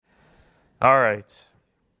All right.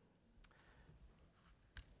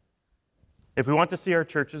 If we want to see our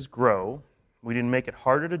churches grow, we need to make it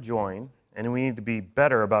harder to join, and we need to be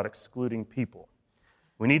better about excluding people.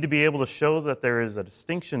 We need to be able to show that there is a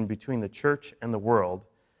distinction between the church and the world,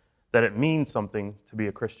 that it means something to be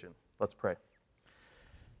a Christian. Let's pray.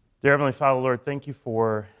 Dear Heavenly Father, Lord, thank you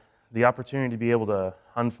for the opportunity to be able to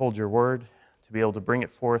unfold your word, to be able to bring it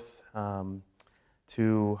forth,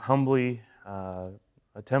 to humbly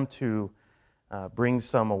attempt to bring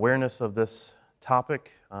some awareness of this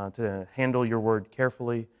topic, to handle your word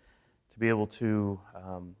carefully, to be able to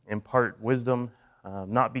impart wisdom,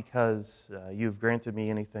 not because you've granted me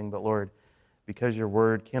anything, but Lord, because your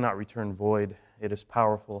word cannot return void. It is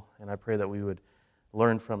powerful, and I pray that we would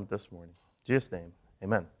learn from it this morning. In Jesus' name,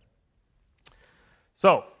 amen.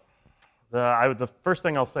 So, the first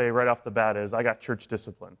thing I'll say right off the bat is I got church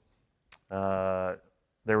discipline. There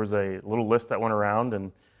was a little list that went around,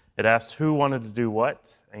 and it asked who wanted to do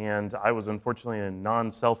what, and I was unfortunately in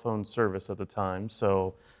non-cell phone service at the time,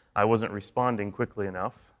 so I wasn't responding quickly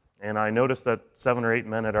enough. And I noticed that 7 or 8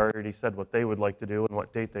 men had already said what they would like to do and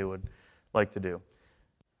what date they would like to do.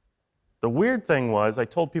 The weird thing was I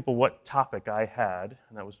told people what topic I had,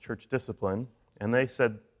 and that was church discipline, and they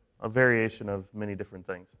said a variation of many different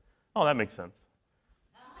things. Oh, that makes sense.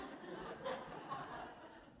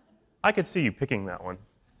 I could see you picking that one.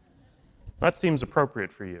 That seems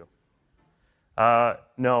appropriate for you.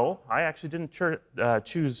 No, I actually didn't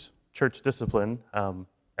choose church discipline.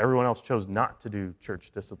 Everyone else chose not to do church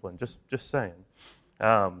discipline, just saying.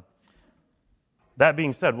 That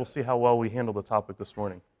being said, we'll see how well we handle the topic this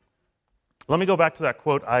morning. Let me go back to that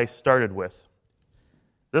quote I started with.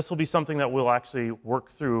 This will be something that we'll actually work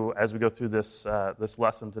through as we go through this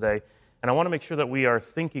lesson today, and I want to make sure that we are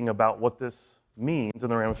thinking about what this means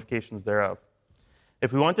and the ramifications thereof.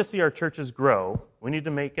 If we want to see our churches grow, we need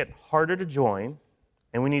to make it harder to join,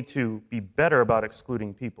 and we need to be better about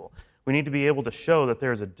excluding people. We need to be able to show that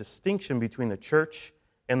there is a distinction between the church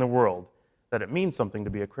and the world, that it means something to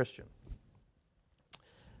be a Christian.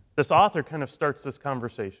 This author kind of starts this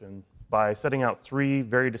conversation by setting out 3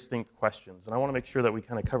 very distinct questions, and I want to make sure that we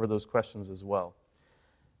kind of cover those questions as well.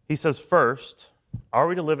 He says, first, are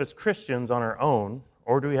we to live as Christians on our own,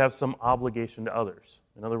 or do we have some obligation to others?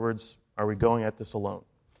 In other words, are we going at this alone?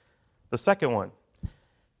 The second one,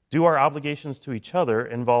 do our obligations to each other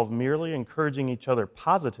involve merely encouraging each other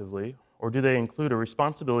positively, or do they include a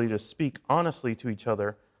responsibility to speak honestly to each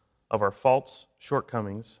other of our faults,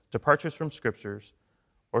 shortcomings, departures from scriptures,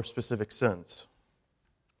 or specific sins?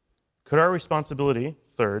 Could our responsibility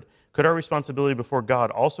before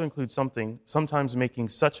God also include sometimes making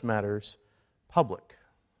such matters public?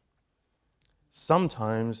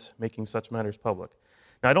 Sometimes making such matters public.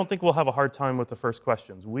 Now, I don't think we'll have a hard time with the first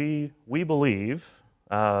questions. We believe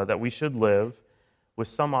that we should live with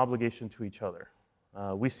some obligation to each other.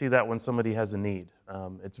 We see that when somebody has a need.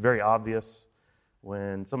 It's very obvious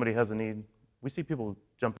when somebody has a need. We see people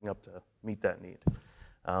jumping up to meet that need.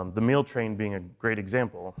 The meal train being a great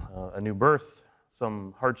example. A new birth,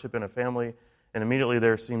 some hardship in a family, and immediately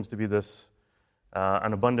there seems to be this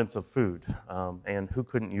an abundance of food. And who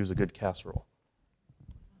couldn't use a good casserole?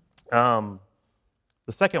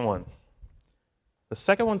 The second one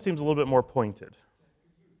seems a little bit more pointed.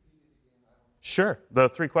 Sure. The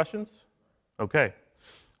 3 questions? Okay. I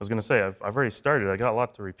was going to say, I've already started. I got a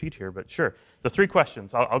lot to repeat here, but sure. The 3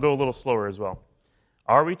 questions. I'll go a little slower as well.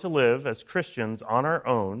 Are we to live as Christians on our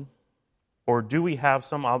own, or do we have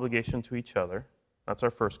some obligation to each other? That's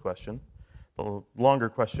our first question. The longer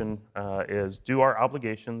question is, do our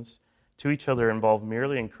obligations to each other involve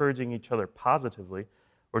merely encouraging each other positively,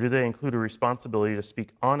 or do they include a responsibility to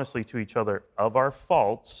speak honestly to each other of our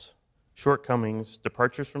faults, shortcomings,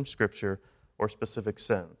 departures from Scripture, or specific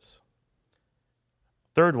sins?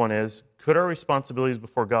 Third one is, could our responsibilities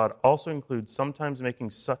before God also include sometimes making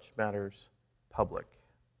such matters public?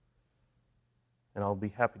 And I'll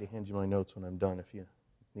be happy to hand you my notes when I'm done if you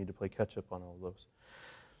need to play catch-up on all of those.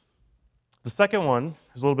 The second one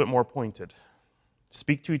is a little bit more pointed.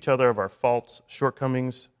 Speak to each other of our faults,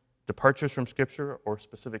 shortcomings, departures from Scripture, or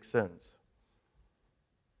specific sins.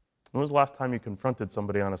 When was the last time you confronted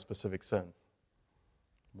somebody on a specific sin?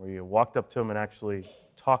 Where you walked up to them and actually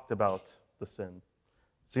talked about the sin?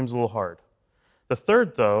 It seems a little hard. The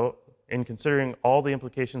third, though, in considering all the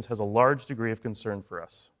implications, has a large degree of concern for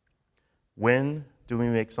us. When do we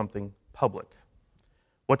make something public?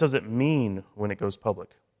 What does it mean when it goes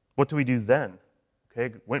public? What do we do then? Okay,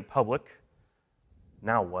 it went public.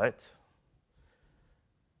 Now what?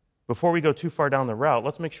 Before we go too far down the route,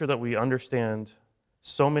 let's make sure that we understand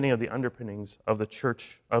so many of the underpinnings of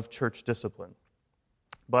church discipline.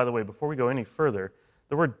 By the way, before we go any further,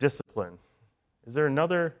 the word discipline, is there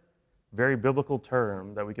another very biblical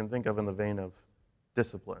term that we can think of in the vein of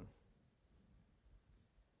discipline?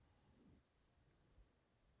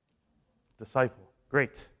 Disciple.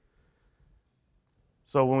 Great.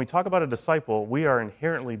 So when we talk about a disciple, we are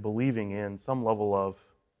inherently believing in some level of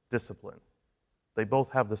discipline. They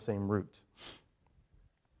both have the same root.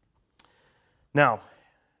 Now,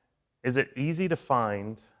 is it easy to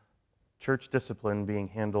find church discipline being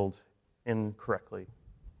handled incorrectly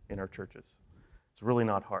in our churches? It's really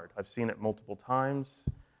not hard. I've seen it multiple times.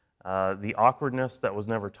 The awkwardness that was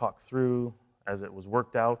never talked through as it was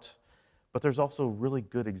worked out. But there's also really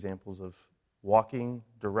good examples of walking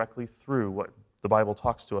directly through what the Bible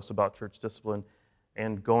talks to us about church discipline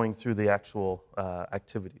and going through the actual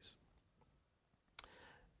activities.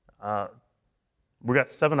 We've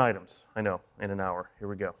got 7 items, I know, in an hour. Here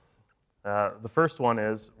we go. The first one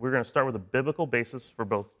is we're going to start with a biblical basis for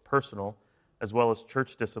both personal as well as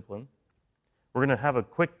church discipline. We're going to have a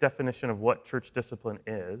quick definition of what church discipline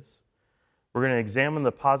is. We're going to examine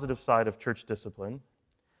the positive side of church discipline.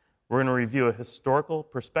 We're going to review a historical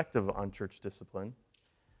perspective on church discipline,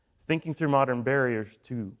 thinking through modern barriers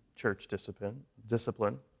to church discipline,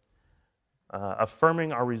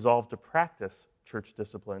 affirming our resolve to practice church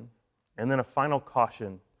discipline, and then a final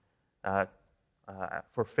caution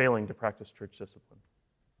for failing to practice church discipline.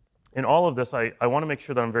 In all of this, I want to make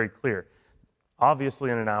sure that I'm very clear. Obviously,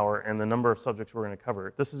 in an hour and the number of subjects we're going to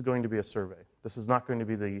cover, this is going to be a survey. This is not going to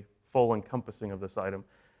be the full encompassing of this item.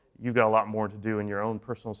 You've got a lot more to do in your own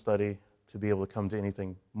personal study to be able to come to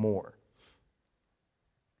anything more.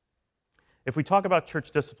 If we talk about church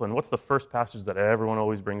discipline, what's the first passage that everyone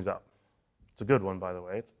always brings up? It's a good one, by the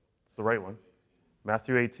way. It's the right one.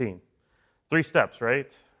 Matthew 18. 3 steps,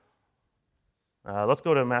 right? Let's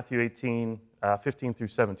go to Matthew 18, 15 through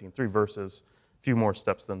 17. 3 verses, a few more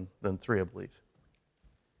steps than 3, I believe.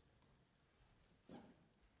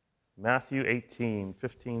 Matthew 18,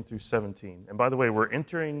 15 through 17. And by the way, we're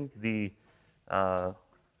entering the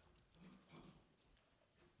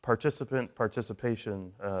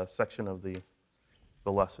participation section of the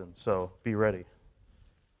lesson, so be ready.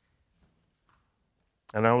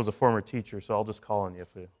 And I was a former teacher, so I'll just call on you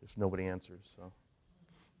if nobody answers. So,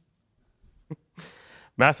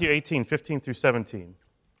 Matthew 18, 15 through 17.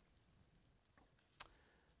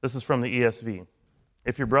 This is from the ESV.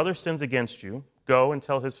 If your brother sins against you, go and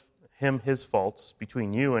tell him his faults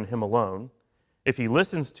between you and him alone. If he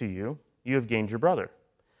listens to you, you have gained your brother.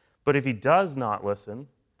 But if he does not listen,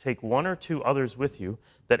 take 1 or 2 others with you,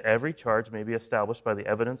 that every charge may be established by the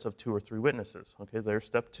evidence of 2 or 3 witnesses. Okay, there's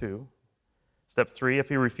step 2. Step 3, if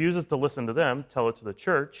he refuses to listen to them, tell it to the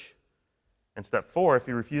church. And step 4, if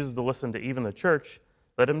he refuses to listen to even the church,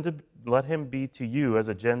 let him be to you as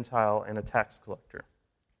a Gentile and a tax collector.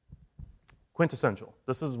 Quintessential.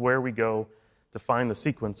 This is where we go to find the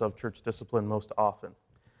sequence of church discipline most often.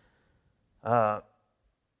 But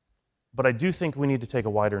I do think we need to take a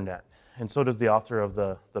wider net. And so does the author of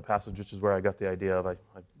the passage, which is where I got the idea of. I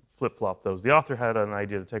flip-flopped those. The author had an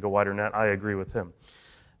idea to take a wider net. I agree with him.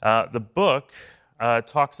 The book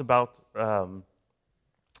talks about,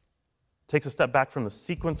 takes a step back from the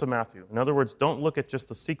sequence of Matthew. In other words, don't look at just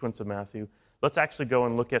the sequence of Matthew. Let's actually go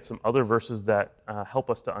and look at some other verses that help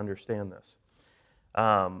us to understand this.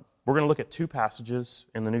 We're going to look at 2 passages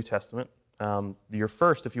in the New Testament. Your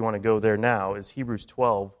first, if you want to go there now, is Hebrews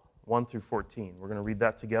 12, 1 through 14. We're going to read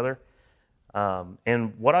that together.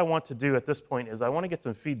 And what I want to do at this point is I want to get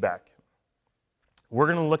some feedback. We're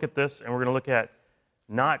going to look at this, and we're going to look at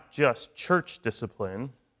not just church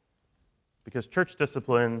discipline, because church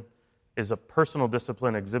discipline is a personal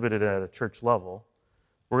discipline exhibited at a church level.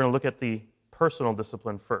 We're going to look at the personal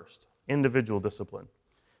discipline first, individual discipline.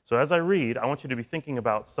 So as I read, I want you to be thinking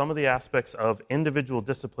about some of the aspects of individual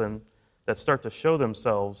discipline that start to show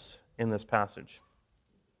themselves in this passage.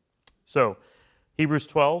 So, Hebrews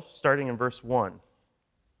 12, starting in verse 1.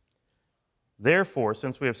 Therefore,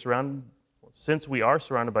 since we are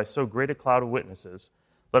surrounded by so great a cloud of witnesses,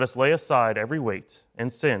 let us lay aside every weight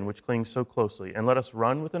and sin which clings so closely, and let us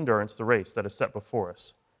run with endurance the race that is set before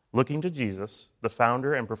us, looking to Jesus, the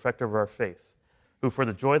founder and perfecter of our faith, who for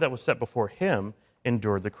the joy that was set before him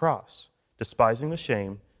endured the cross, despising the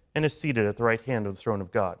shame, and is seated at the right hand of the throne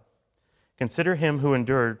of God. Consider him who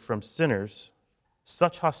endured from sinners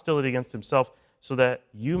such hostility against himself, so that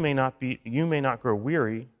you may not grow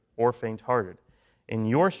weary or faint-hearted. In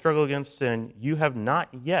your struggle against sin, you have not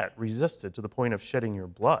yet resisted to the point of shedding your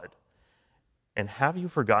blood. And have you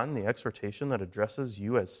forgotten the exhortation that addresses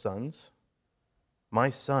you as sons? My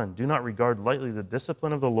son, do not regard lightly the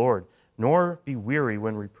discipline of the Lord, nor be weary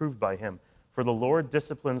when reproved by him. For the Lord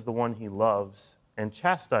disciplines the one he loves and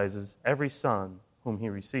chastises every son whom he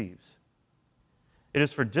receives. It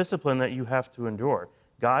is for discipline that you have to endure.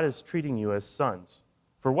 God is treating you as sons.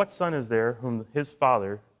 For what son is there whom his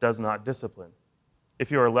father does not discipline?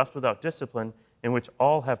 If you are left without discipline, in which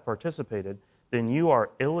all have participated, then you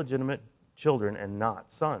are illegitimate children and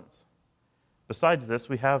not sons. Besides this,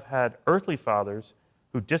 we have had earthly fathers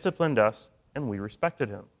who disciplined us, and we respected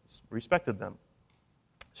them.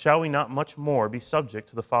 Shall we not much more be subject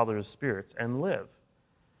to the Father of spirits and live?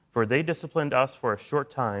 For they disciplined us for a short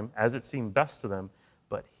time, as it seemed best to them,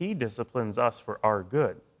 but he disciplines us for our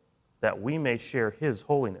good, that we may share his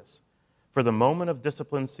holiness. For the moment of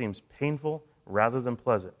discipline seems painful rather than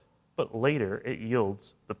pleasant, but later it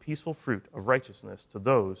yields the peaceful fruit of righteousness to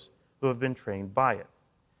those who have been trained by it.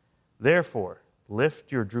 Therefore,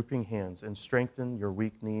 lift your drooping hands and strengthen your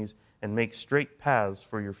weak knees and make straight paths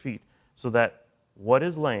for your feet, so that what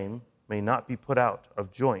is lame may not be put out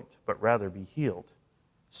of joint, but rather be healed.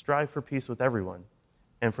 Strive for peace with everyone,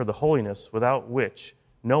 and for the holiness without which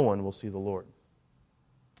no one will see the Lord.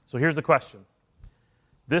 So here's the question.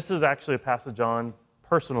 This is actually a passage on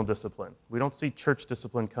personal discipline. We don't see church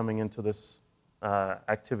discipline coming into this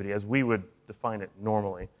activity as we would define it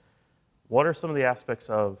normally. What are some of the aspects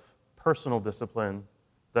of personal discipline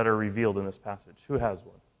that are revealed in this passage? Who has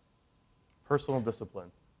one? Personal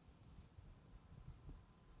discipline.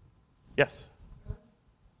 Yes?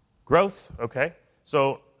 Growth, okay.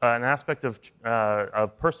 So an aspect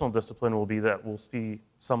of personal discipline will be that we'll see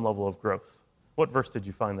some level of growth. What verse did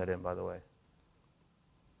you find that in, by the way?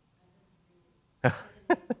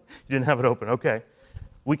 You didn't have it open, okay.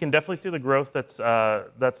 We can definitely see the growth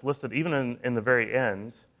that's listed even in the very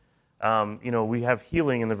end. We have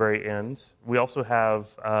healing in the very end. We also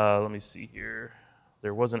have, let me see here.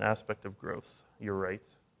 There was an aspect of growth. You're right.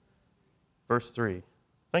 Verse 3.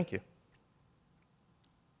 Thank you.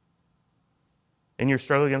 In your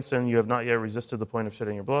struggle against sin, you have not yet resisted the point of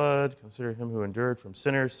shedding your blood. Consider him who endured from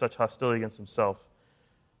sinners such hostility against himself,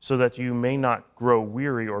 so that you may not grow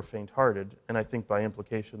weary or faint-hearted. And I think by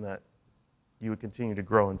implication that you would continue to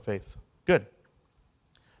grow in faith. Good.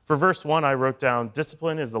 For verse 1, I wrote down,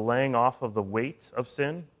 discipline is the laying off of the weight of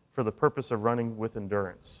sin for the purpose of running with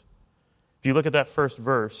endurance. If you look at that first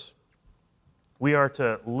verse, we are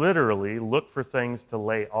to literally look for things to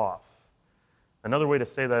lay off. Another way to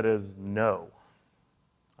say that is no.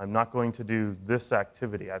 I'm not going to do this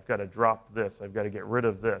activity. I've got to drop this. I've got to get rid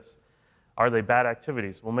of this. Are they bad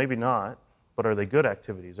activities? Well, maybe not, but are they good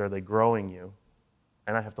activities? Are they growing you?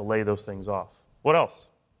 And I have to lay those things off. What else?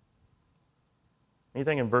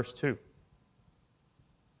 Anything in verse 2?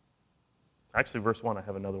 Actually, verse 1, I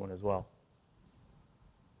have another one as well.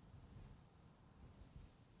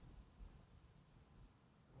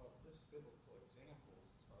 Well, this biblical example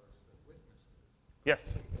as far as the witnesses. Yes.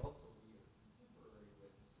 They could also be temporary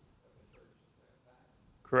witnesses of the church at that time.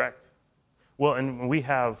 Correct. Well, and we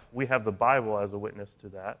have the Bible as a witness to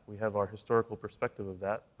that. We have our historical perspective of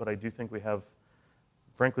that. But I do think we have,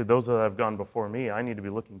 frankly, those that have gone before me, I need to be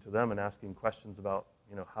looking to them and asking questions about,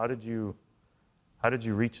 how did you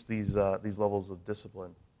reach these levels of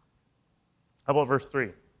discipline? How about verse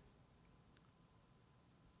 3?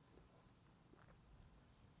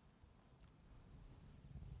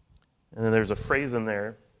 And then there's a phrase in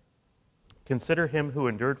there. Consider him who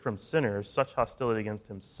endured from sinners such hostility against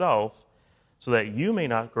himself, so that you may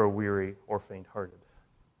not grow weary or faint-hearted.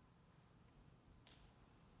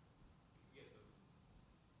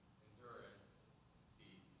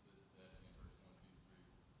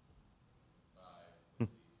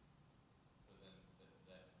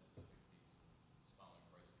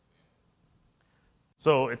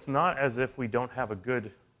 So it's not as if we don't have a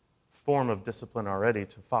good form of discipline already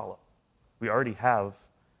to follow. We already have,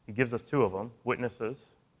 he gives us two of them, witnesses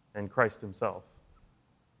and Christ himself.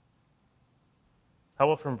 How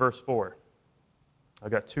about from verse 4? I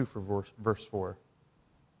got two for verse 4.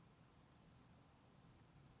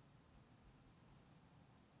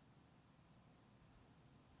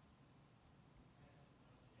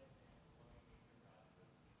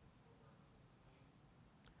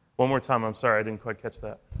 One more time, I'm sorry, I didn't quite catch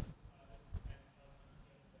that.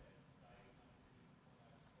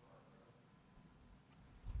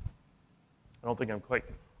 I don't think I'm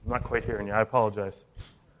not quite hearing you. I apologize.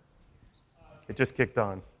 It just kicked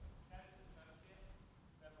on.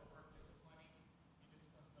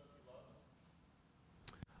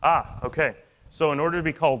 Okay. So in order to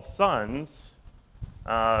be called sons,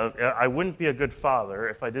 I wouldn't be a good father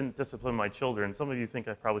if I didn't discipline my children. Some of you think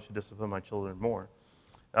I probably should discipline my children more.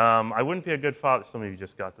 I wouldn't be a good father. Some of you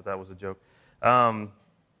just got that was a joke.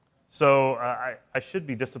 So I should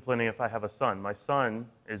be disciplining if I have a son. My son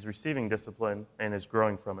is receiving discipline and is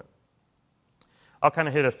growing from it. I'll kind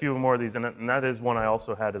of hit a few more of these, and that is one I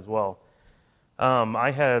also had as well.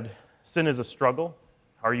 I had sin is a struggle.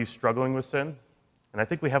 Are you struggling with sin? And I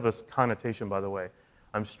think we have this connotation, by the way.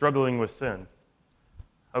 I'm struggling with sin.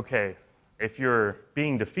 Okay, if you're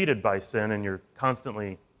being defeated by sin and you're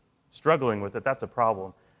constantly struggling with it, that's a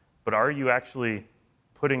problem. But are you actually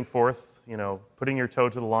putting forth, putting your toe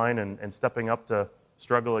to the line and stepping up to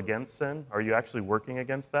struggle against sin? Are you actually working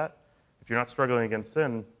against that? If you're not struggling against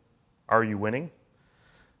sin, are you winning?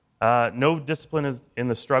 No discipline is in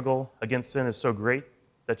the struggle against sin is so great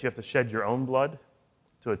that you have to shed your own blood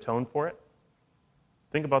to atone for it.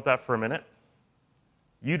 Think about that for a minute.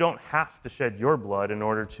 You don't have to shed your blood in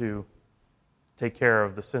order to take care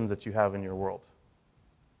of the sins that you have in your world.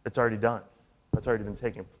 It's already done. That's already been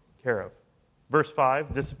taken care of. Verse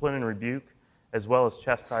 5, discipline and rebuke as well as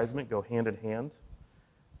chastisement go hand in hand.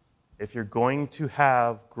 If you're going to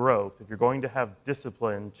have growth, if you're going to have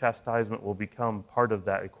discipline, chastisement will become part of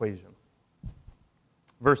that equation.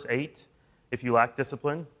 Verse 8, if you lack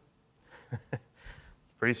discipline,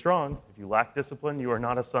 pretty strong. If you lack discipline, you are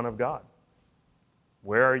not a son of God.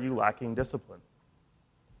 Where are you lacking discipline?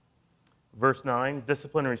 Verse 9,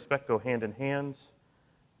 discipline and respect go hand in hand.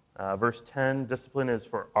 Verse 10, discipline is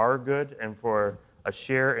for our good and for a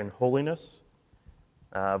share in holiness.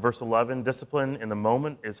 Verse 11, discipline in the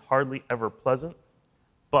moment is hardly ever pleasant,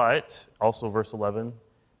 but, also verse 11,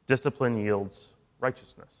 discipline yields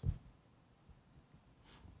righteousness.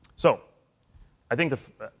 So, I think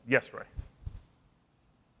yes, Ray.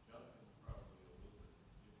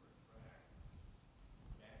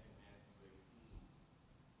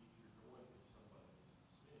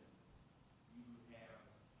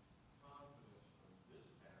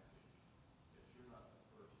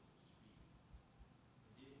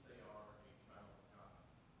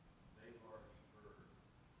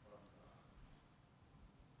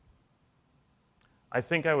 I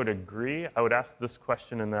think I would agree. I would ask this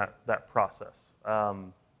question in that process.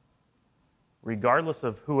 Regardless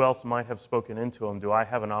of who else might have spoken into them, do I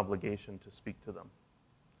have an obligation to speak to them?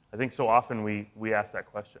 I think so often we ask that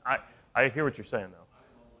question. I hear what you're saying, though.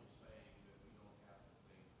 I'm only saying that we don't have to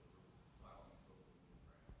think that we're plowing over the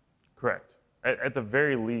ground. Correct. At the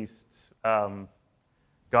very least,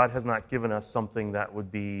 God has not given us something that would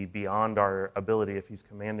be beyond our ability if He's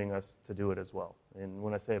commanding us to do it as well. And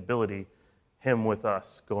when I say ability, Him with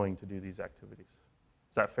us going to do these activities.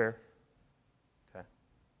 Is that fair? Okay.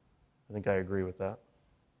 I think I agree with that.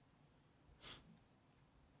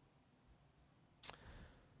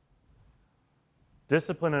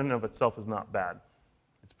 Discipline in and of itself is not bad.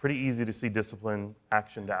 It's pretty easy to see discipline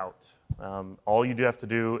actioned out. All you do have to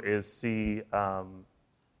do is see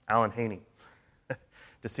Alan Haney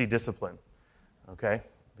to see discipline. Okay?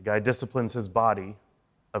 The guy disciplines his body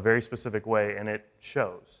a very specific way, and it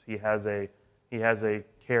shows. He has a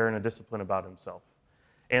care and a discipline about himself.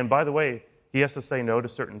 And by the way, he has to say no to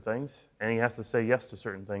certain things, and he has to say yes to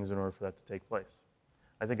certain things in order for that to take place.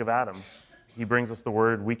 I think of Adam. He brings us the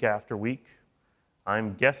word week after week.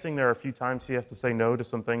 I'm guessing there are a few times he has to say no to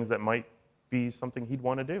some things that might be something he'd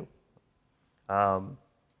want to do.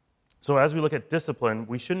 So as we look at discipline,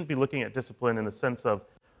 we shouldn't be looking at discipline in the sense of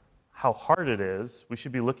how hard it is. We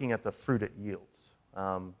should be looking at the fruit it yields.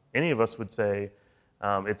 Any of us would say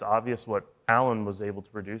it's obvious what Alan was able to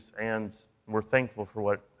produce, and we're thankful for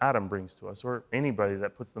what Adam brings to us, or anybody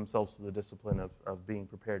that puts themselves to the discipline of being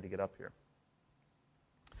prepared to get up here.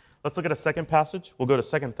 Let's look at a second passage. We'll go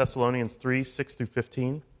to 2 Thessalonians 3, 6 through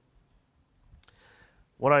 15.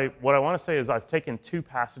 What I want to say is I've taken two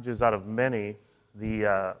passages out of many the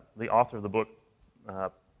author of the book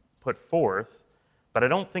put forth, but I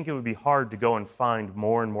don't think it would be hard to go and find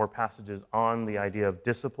more and more passages on the idea of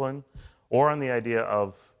discipline or on the idea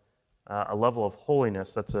of a level of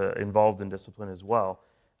holiness that's involved in discipline as well.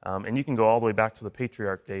 And you can go all the way back to the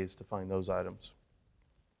patriarch days to find those items.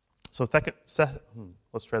 So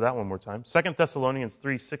let's try that one more time. 2 Thessalonians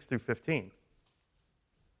 3, 6 through 15.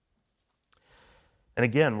 And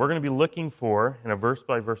again, we're going to be looking for, in a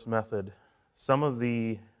verse-by-verse method, some of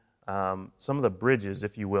the bridges,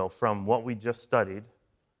 if you will, from what we just studied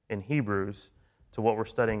in Hebrews to what we're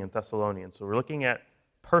studying in Thessalonians. So we're looking at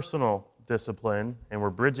personal discipline, and we're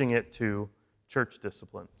bridging it to church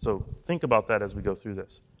discipline. So think about that as we go through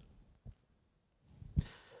this.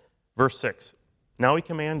 Verse 6. Now we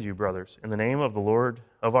command you, brothers, in the name of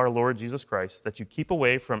our Lord Jesus Christ, that you keep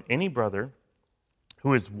away from any brother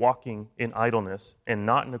who is walking in idleness and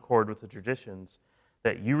not in accord with the traditions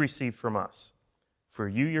that you received from us. For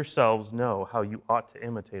you yourselves know how you ought to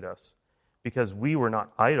imitate us. because we were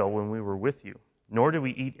not idle when we were with you, nor do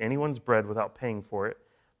we eat anyone's bread without paying for it,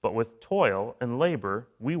 but with toil and labor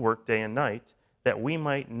we work day and night, that we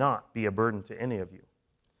might not be a burden to any of you.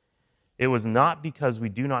 It was not because we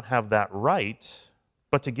do not have that right,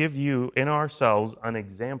 but to give you in ourselves an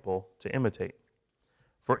example to imitate.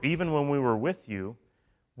 For even when we were with you,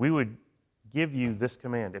 we would give you this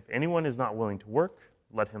command: if anyone is not willing to work,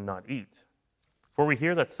 let him not eat. For we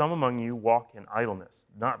hear that some among you walk in idleness,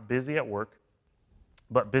 not busy at work,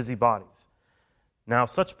 but busy bodies. Now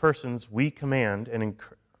such persons we command and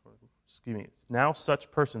encourage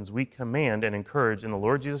in the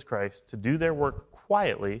Lord Jesus Christ to do their work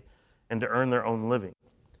quietly and to earn their own living.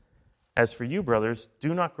 As for you, brothers,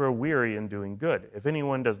 do not grow weary in doing good. If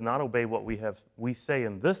anyone does not obey what we say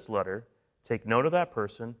in this letter, take note of that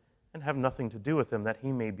person and have nothing to do with him, that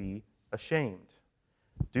he may be ashamed.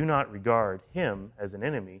 Do not regard him as an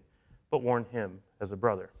enemy, but warn him as a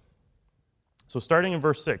brother. So starting in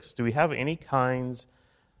verse 6, do we have any kinds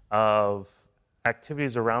of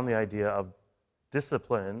activities around the idea of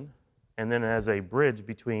discipline, and then as a bridge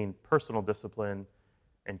between personal discipline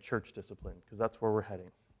and church discipline? Because that's where we're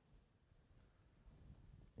heading.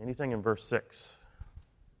 Anything in verse 6?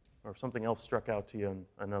 Or if something else struck out to you in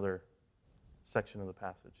another section of the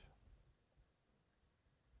passage?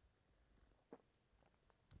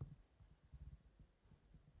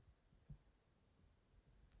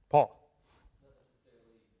 Paul. It's not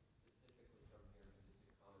necessarily specifically from here, but just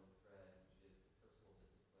a common thread, which is personal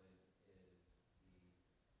discipline is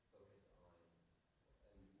the focus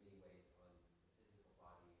on, in many ways, on the physical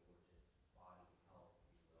body or just body health,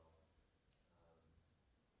 if you will,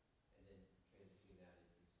 and then transitioning that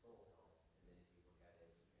into soul health, and then if you look at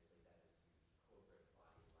it, translate that into corporate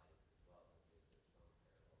body life as well. There's a strong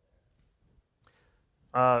parallel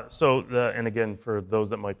there. And again, for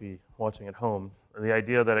those that might be watching at home, the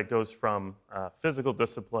idea that it goes from physical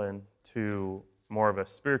discipline to more of a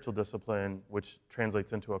spiritual discipline, which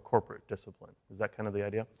translates into a corporate discipline. Is that kind of the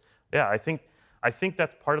idea? Yeah, I think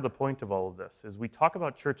that's part of the point of all of this, is we talk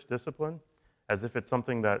about church discipline as if it's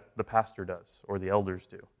something that the pastor does or the elders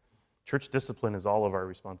do. Church discipline is all of our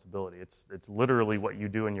responsibility. It's literally what you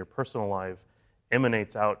do in your personal life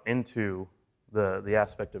emanates out into the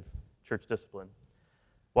aspect of church discipline.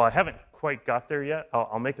 Well, I haven't quite got there yet.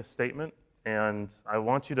 I'll make a statement, and I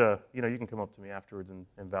want you to, you can come up to me afterwards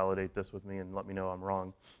and validate this with me and let me know I'm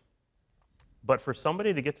wrong. But for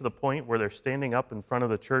somebody to get to the point where they're standing up in front of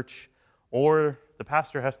the church, or the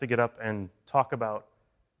pastor has to get up and talk about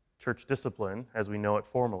church discipline as we know it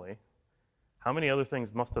formally, how many other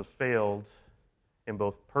things must have failed in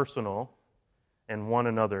both personal and one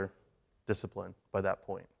another discipline by that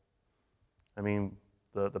point? I mean,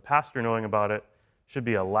 the pastor knowing about it should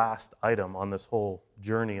be a last item on this whole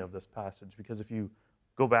journey of this passage, because if you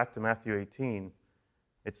go back to Matthew 18,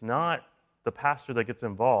 it's not the pastor that gets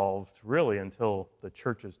involved really until the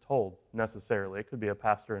church is told necessarily. It could be a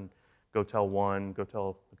pastor and go tell one, go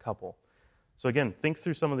tell a couple. So again, think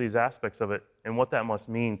through some of these aspects of it and what that must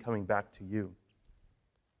mean coming back to you.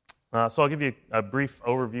 So I'll give you a brief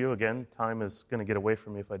overview. Again, time is going to get away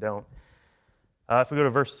from me if I don't. If we go to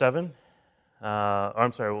verse 7,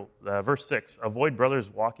 verse 6, avoid brothers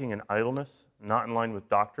walking in idleness, not in line with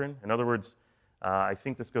doctrine. In other words, I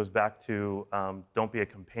think this goes back to don't be a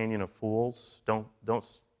companion of fools. Don't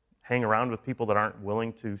hang around with people that aren't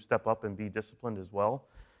willing to step up and be disciplined as well.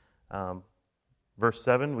 Verse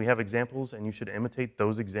 7, we have examples, and you should imitate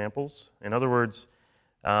those examples. In other words,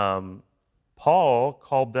 Paul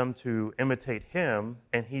called them to imitate him,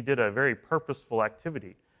 and he did a very purposeful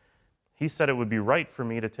activity. He said it would be right for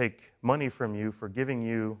me to take money from you for giving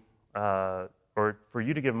you, or for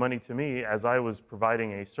you to give money to me as I was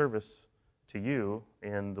providing a service to you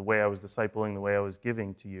in the way I was discipling, the way I was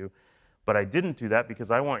giving to you. But I didn't do that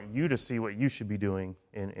because I want you to see what you should be doing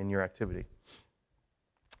in your activity.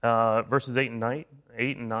 Verses 8 and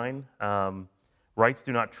 9, rights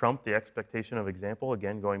do not trump the expectation of example.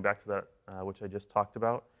 Again, going back to that which I just talked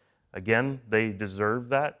about. Again, they deserve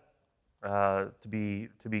that. To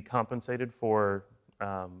be compensated for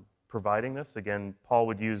providing this. Again, Paul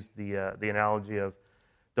would use the analogy of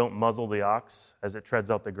don't muzzle the ox as it treads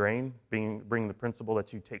out the grain, bring the principle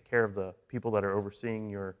that you take care of the people that are overseeing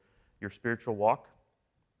your spiritual walk.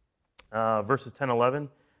 Verses 10, 11,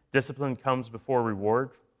 discipline comes before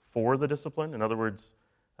reward for the discipline. In other words,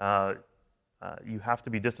 you have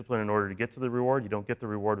to be disciplined in order to get to the reward. You don't get the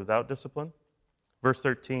reward without discipline. Verse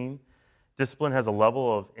 13, discipline has a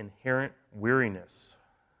level of inherent weariness.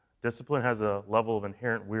 Discipline has a level of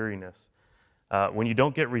inherent weariness. When you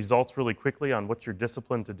don't get results really quickly on what you're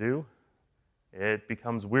disciplined to do, It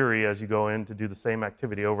becomes weary as you go in to do the same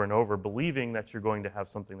activity over and over, believing that you're going to have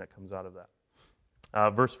something that comes out of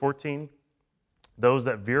that. Verse 14, those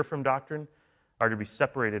that veer from doctrine are to be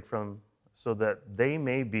separated from, so that they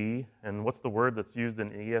may be, and what's the word that's used in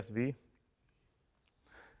ESV?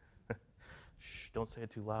 Shh, don't say it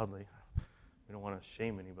too loudly. We don't want to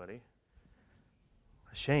shame anybody.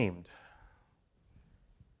 Ashamed.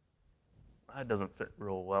 That doesn't fit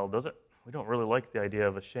real well, does it? We don't really like the idea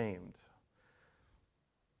of ashamed.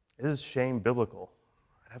 Is shame biblical?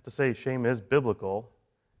 I'd have to say shame is biblical,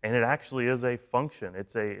 and it actually is a function.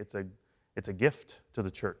 It's a gift to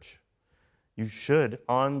the church. You should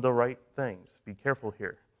on the right things. Be careful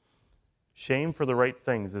here. Shame for the right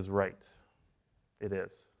things is right. It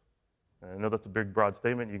is. And I know that's a big, broad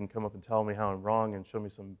statement. You can come up and tell me how I'm wrong and show me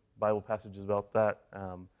some Bible passages about that.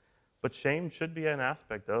 But shame should be an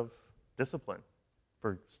aspect of discipline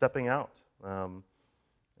for stepping out.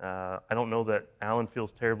 I don't know that Alan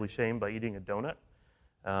feels terribly shamed by eating a donut,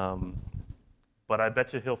 but I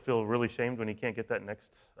bet you he'll feel really shamed when he can't get that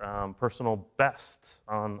next personal best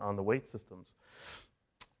on the weight systems.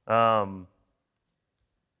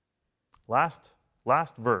 Last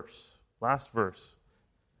verse.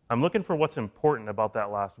 I'm looking for what's important about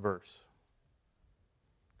that last verse.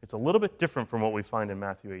 It's a little bit different from what we find in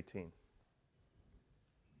Matthew 18.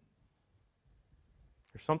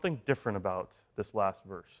 There's something different about this last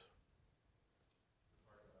verse.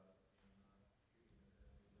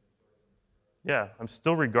 Yeah, I'm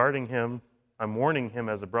still regarding him, I'm warning him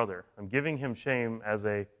as a brother. I'm giving him shame as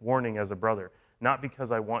a warning as a brother. Not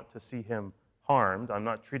because I want to see him harmed. I'm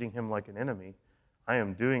not treating him like an enemy. I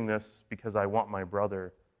am doing this because I want my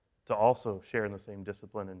brother to also share in the same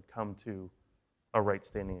discipline and come to a right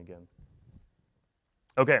standing again.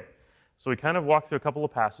 Okay. So we kind of walked through a couple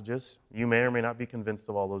of passages. You may or may not be convinced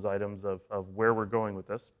of all those items of where we're going with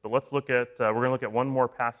this. But let's look at, we're going to look at one more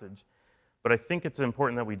passage. But I think it's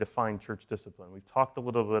important that we define church discipline. We've talked a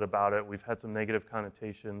little bit about it. We've had some negative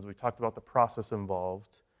connotations. We talked about the process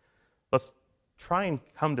involved. Let's try and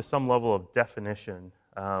come to some level of definition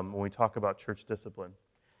when we talk about church discipline.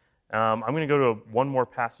 I'm going to go to one more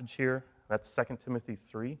passage here. That's 2 Timothy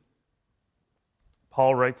 3.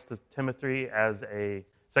 Paul writes to Timothy as a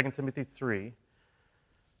 2 Timothy 3,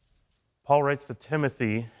 Paul writes to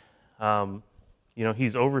Timothy,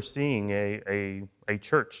 he's overseeing a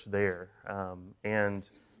church there, and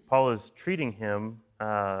Paul is treating him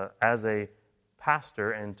as a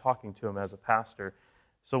pastor and talking to him as a pastor.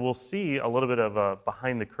 So we'll see a little bit of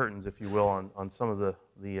behind the curtains, if you will, on some of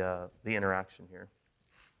the interaction here.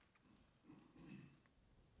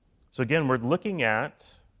 So again, we're looking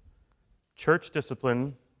at church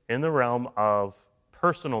discipline in the realm of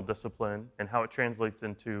personal discipline and how it translates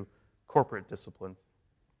into corporate discipline.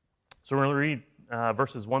 So we're going to read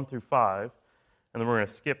verses 1 through 5, and then we're going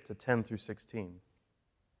to skip to 10 through 16.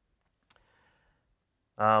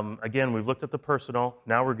 Again, we've looked at the personal.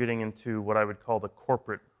 Now we're getting into what I would call the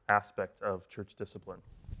corporate aspect of church discipline.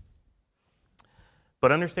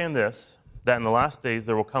 But understand this, that in the last days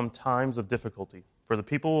there will come times of difficulty. For the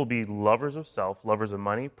people will be lovers of self, lovers of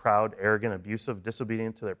money, proud, arrogant, abusive,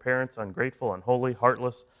 disobedient to their parents, ungrateful, unholy,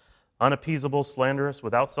 heartless, unappeasable, slanderous,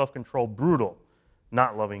 without self-control, brutal,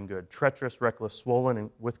 not loving good, treacherous, reckless, swollen, and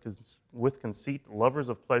with conceit, lovers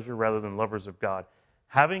of pleasure rather than lovers of God,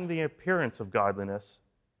 having the appearance of godliness,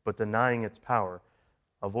 but denying its power.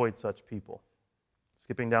 Avoid such people.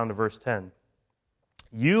 Skipping down to verse 10.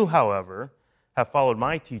 You, however, have followed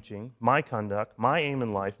my teaching, my conduct, my aim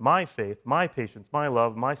in life, my faith, my patience, my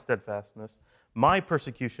love, my steadfastness, my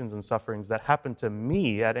persecutions and sufferings that happened to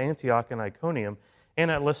me at Antioch and Iconium and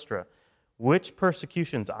at Lystra, which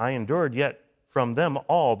persecutions I endured, yet from them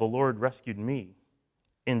all the Lord rescued me.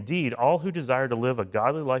 Indeed, all who desire to live a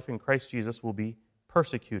godly life in Christ Jesus will be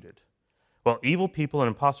persecuted, while evil people and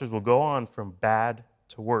impostors will go on from bad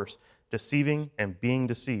to worse, deceiving and being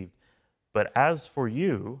deceived. But as for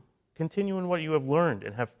you, continue in what you have learned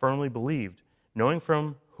and have firmly believed, knowing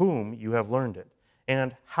from whom you have learned it,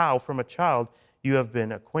 and how from a child you have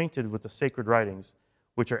been acquainted with the sacred writings,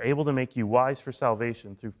 which are able to make you wise for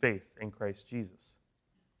salvation through faith in Christ Jesus.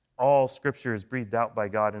 All Scripture is breathed out by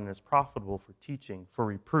God and is profitable for teaching, for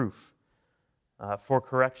reproof, for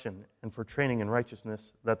correction, and for training in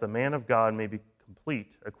righteousness, that the man of God may be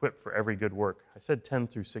complete, equipped for every good work. I said 10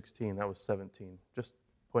 through 16, that was 17. Just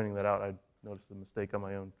pointing that out, I noticed a mistake on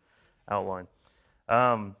my own outline.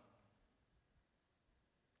 The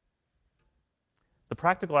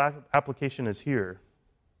practical application is here.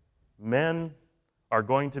 Men are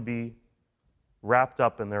going to be wrapped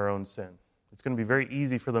up in their own sin. It's going to be very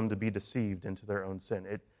easy for them to be deceived into their own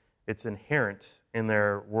sin. It's inherent in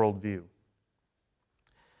their worldview.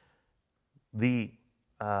 The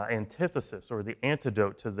antithesis or the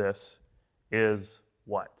antidote to this is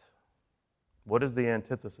what? What is the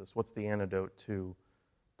antithesis? What's the antidote to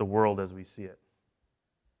the world as we see it?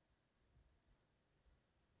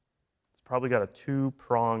 It's probably got a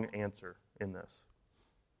two-prong answer in this.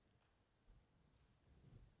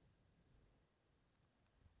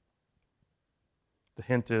 The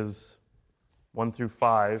hint is 1 through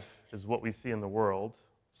 5 is what we see in the world.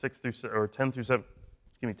 10 through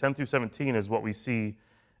 17 is what we see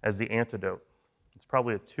as the antidote. It's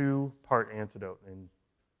probably a two-part antidote. And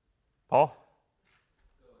Paul?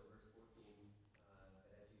 So in verse 14,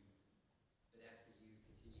 but after you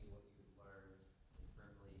continue what you have learned and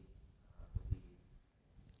firmly believe,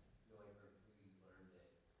 knowing from who you learned it.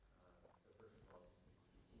 So first of all, just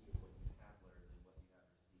continue what you have learned and what you have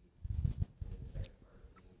received. And the second part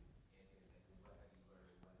being answering that, what have you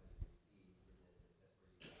learned and what have you received? And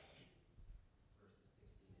then that's where you get to verses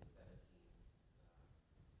 16 and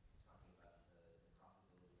 17, talking about the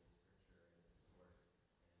profitability of Scripture and its source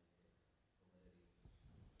and its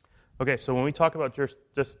validity. Okay, so when we talk about church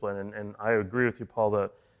discipline, and I agree with you, Paul, the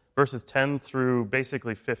verses 10 through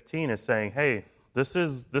basically 15 is saying, hey, this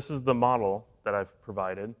is the model that I've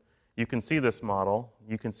provided. You can see this model.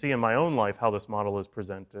 You can see in my own life how this model is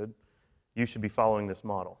presented. You should be following this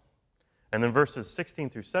model. And then verses 16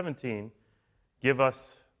 through 17 give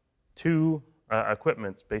us two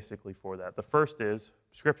equipments basically for that. The first is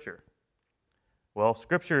Scripture. Well,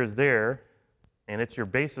 Scripture is there, and it's your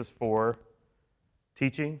basis for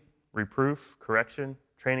teaching, reproof, correction,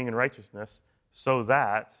 training in righteousness, so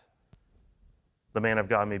that the man of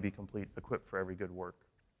God may be complete, equipped for every good work.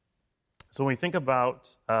 So when we think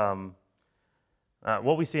about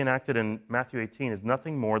what we see enacted in Matthew 18 is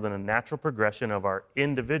nothing more than a natural progression of our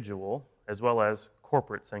individual as well as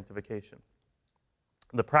corporate sanctification.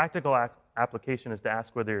 The practical application is to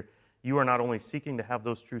ask whether you are not only seeking to have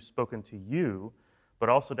those truths spoken to you, but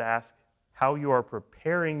also to ask how you are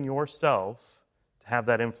preparing yourself to have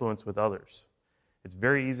that influence with others. It's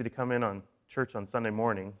very easy to come in on church on Sunday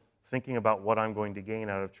morning thinking about what I'm going to gain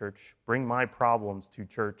out of church, bring my problems to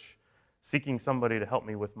church, seeking somebody to help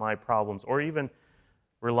me with my problems, or even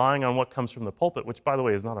relying on what comes from the pulpit, which, by the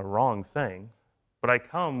way, is not a wrong thing. But I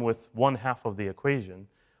come with one half of the equation,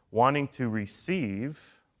 wanting to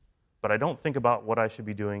receive, but I don't think about what I should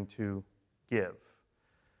be doing to give.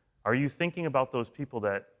 Are you thinking about those people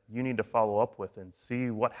that you need to follow up with and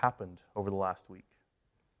see what happened over the last week?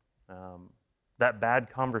 That bad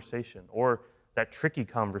conversation, or that tricky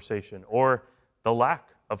conversation, or the lack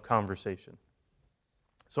of conversation.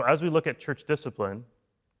 So as we look at church discipline,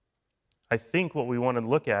 I think what we want to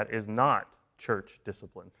look at is not church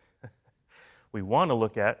discipline. We want to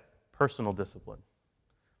look at personal discipline.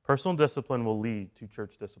 Personal discipline will lead to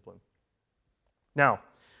church discipline. Now,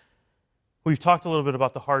 we've talked a little bit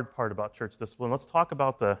about the hard part about church discipline. Let's talk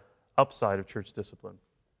about the upside of church discipline.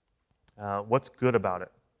 What's good about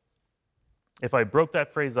it? If I broke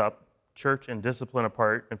that phrase up, church and discipline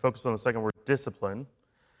apart, and focused on the second word, discipline,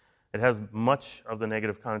 it has much of the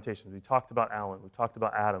negative connotations. We talked about Alan. We talked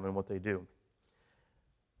about Adam and what they do.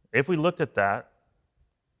 If we looked at that,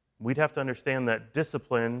 we'd have to understand that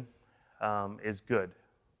discipline is good.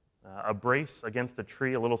 A brace against a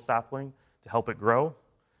tree, a little sapling, to help it grow.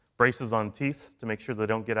 Braces on teeth to make sure they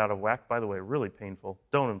don't get out of whack. By the way, really painful.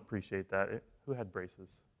 Don't appreciate that. Who had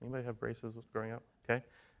braces? Anybody have braces growing up? Okay.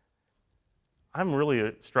 I'm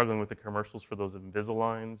really struggling with the commercials for those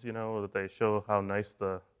Invisaligns, that they show how nice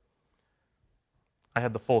I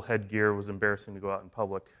had the full headgear. It was embarrassing to go out in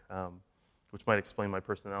public, which might explain my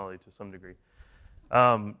personality to some degree.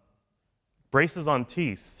 Braces on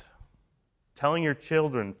teeth. Telling your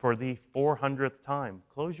children for the 400th time,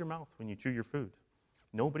 close your mouth when you chew your food.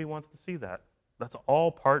 Nobody wants to see that. That's all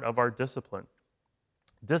part of our discipline.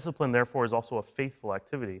 Discipline, therefore, is also a faithful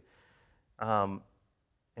activity.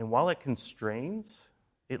 And while it constrains,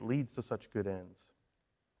 it leads to such good ends.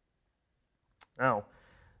 Now,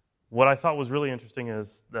 what I thought was really interesting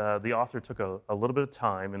is the author took a little bit of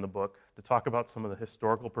time in the book to talk about some of the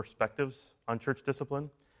historical perspectives on church discipline.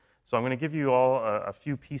 So I'm going to give you all a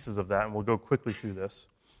few pieces of that, and we'll go quickly through this.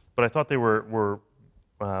 But I thought they were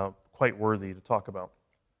quite worthy to talk about.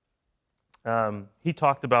 He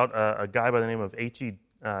talked about a guy by the name of H.E.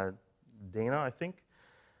 Dana, I think.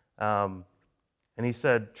 And he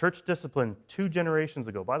said, church discipline 2 generations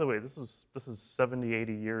ago. By the way, this is 70,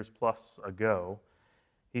 80 years plus ago.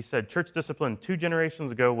 He said, church discipline 2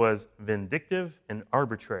 generations ago was vindictive and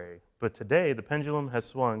arbitrary. But today, the pendulum has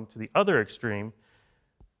swung to the other extreme.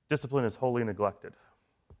 Discipline is wholly neglected.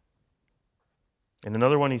 In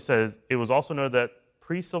another one, he says, it was also noted that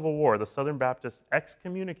pre-Civil War, the Southern Baptists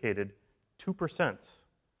excommunicated 2%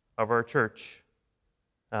 of our church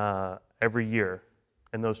every year,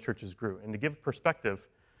 and those churches grew. And to give perspective,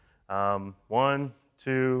 1,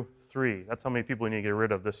 2, 3, that's how many people we need to get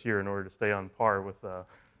rid of this year in order to stay on par with the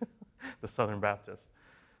Southern Baptists.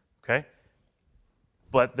 Okay?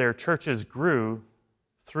 But their churches grew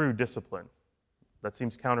through discipline. That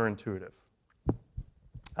seems counterintuitive.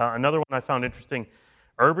 Another one I found interesting,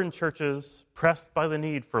 urban churches, pressed by the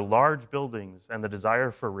need for large buildings and the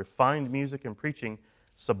desire for refined music and preaching,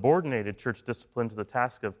 subordinated church discipline to the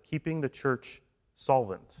task of keeping the church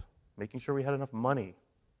solvent, making sure we had enough money,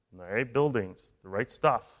 the right buildings, the right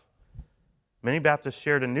stuff. Many Baptists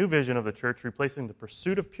shared a new vision of the church, replacing the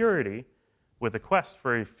pursuit of purity with a quest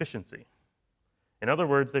for efficiency. In other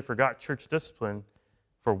words, they forgot church discipline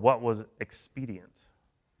for what was expedient.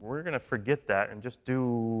 We're going to forget that and just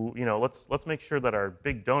do, let's make sure that our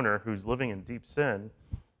big donor who's living in deep sin,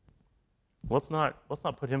 let's not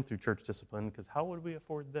put him through church discipline, because how would we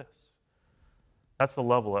afford this? That's the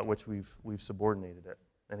level at which we've subordinated it.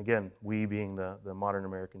 And again, we being the modern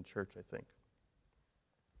American church, I think.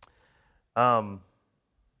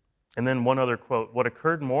 And then one other quote, what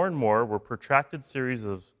occurred more and more were protracted series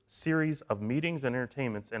of meetings and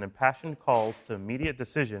entertainments and impassioned calls to immediate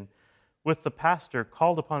decision, with the pastor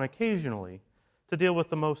called upon occasionally to deal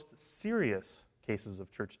with the most serious cases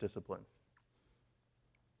of church discipline.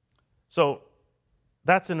 So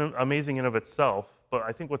that's amazing in of itself, but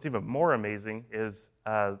I think what's even more amazing is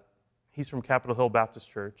he's from Capitol Hill Baptist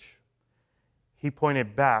Church. He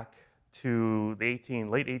pointed back to the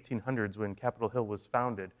late 1800s when Capitol Hill was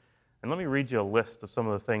founded. And let me read you a list of some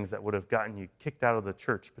of the things that would have gotten you kicked out of the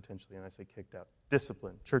church, potentially. And I say kicked out.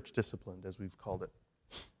 Discipline, church disciplined, as we've called it.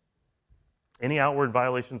 Any outward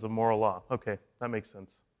violations of moral law. Okay, that makes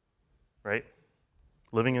sense. Right?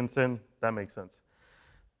 Living in sin, that makes sense.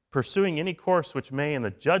 Pursuing any course which may, in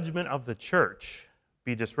the judgment of the church,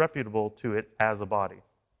 be disreputable to it as a body.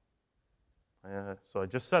 So I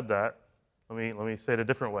just said that. Let me say it a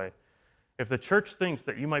different way. If the church thinks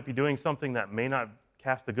that you might be doing something that may not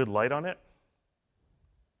cast a good light on it,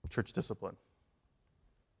 church discipline.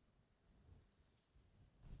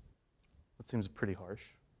 That seems pretty harsh.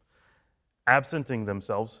 Absenting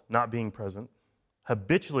themselves, not being present,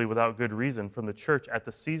 habitually without good reason from the church at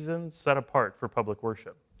the seasons set apart for public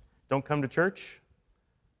worship. Don't come to church?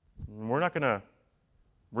 We're not going to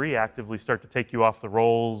reactively start to take you off the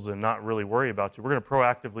rolls and not really worry about you. We're going to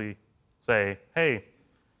proactively say, hey,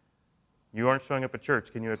 you aren't showing up at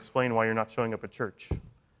church. Can you explain why you're not showing up at church? And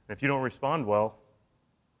if you don't respond well,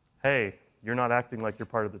 hey, you're not acting like you're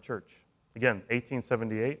part of the church. Again,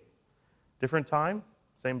 1878, different time,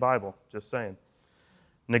 same Bible, just saying.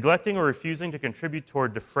 Neglecting or refusing to contribute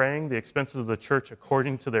toward defraying the expenses of the church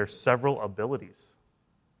according to their several abilities.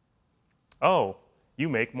 Oh, you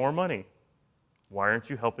make more money. Why aren't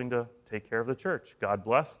you helping to take care of the church? God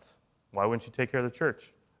blessed. Why wouldn't you take care of the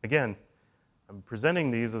church? Again, I'm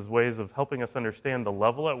presenting these as ways of helping us understand the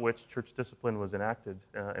level at which church discipline was enacted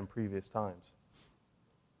in previous times.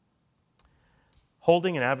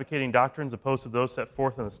 Holding and advocating doctrines opposed to those set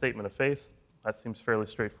forth in the statement of faith. That seems fairly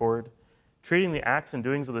straightforward. Treating the acts and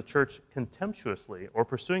doings of the church contemptuously or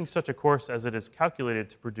pursuing such a course as it is calculated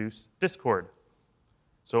to produce discord.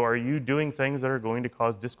 So are you doing things that are going to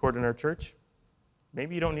cause discord in our church?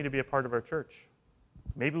 Maybe you don't need to be a part of our church.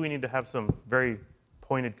 Maybe we need to have some very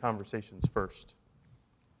pointed conversations first.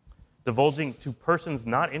 Divulging to persons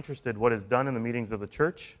not interested what is done in the meetings of the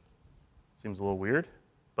church. Seems a little weird,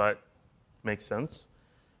 but makes sense.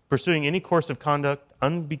 Pursuing any course of conduct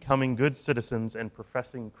unbecoming good citizens and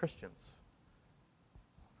professing Christians.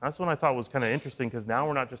 That's one I thought was kind of interesting, because now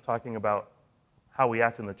we're not just talking about how we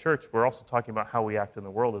act in the church, we're also talking about how we act in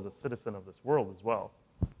the world as a citizen of this world as well.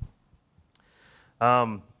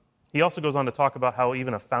 He also goes on to talk about how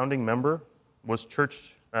even a founding member was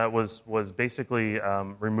basically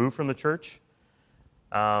removed from the church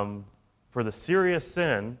for the serious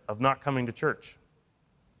sin of not coming to church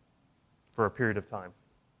for a period of time.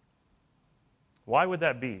 Why would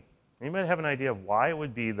that be? Anybody have an idea of why it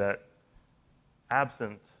would be that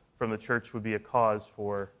absent from the church would be a cause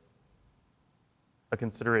for a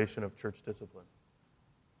consideration of church discipline?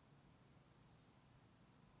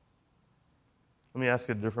 Let me ask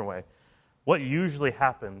it a different way. What usually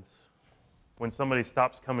happens when somebody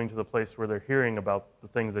stops coming to the place where they're hearing about the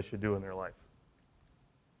things they should do in their life?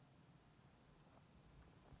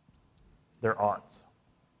 Their odds.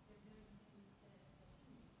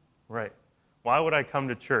 Right. Why would I come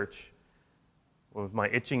to church with my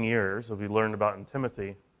itching ears, as we learned about in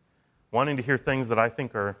Timothy, wanting to hear things that I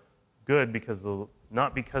think are good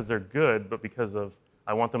not because they're good, but because of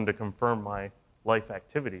I want them to confirm my life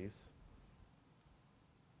activities?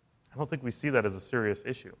 I don't think we see that as a serious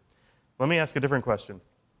issue. Let me ask a different question.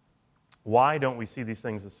 Why don't we see these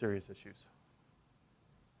things as serious issues?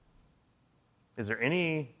 Is there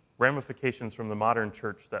any ramifications from the modern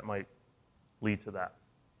church that might lead to that?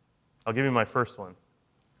 I'll give you my first one.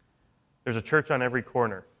 There's a church on every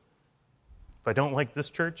corner. If I don't like this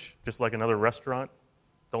church, just like another restaurant,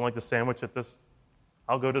 don't like the sandwich at this,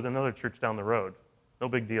 I'll go to another church down the road. No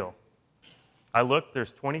big deal. I looked,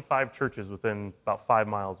 there's 25 churches within about 5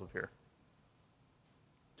 miles of here.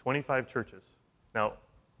 25 churches. Now,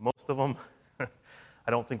 most of them, I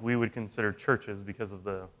don't think we would consider churches because of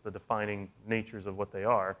the defining natures of what they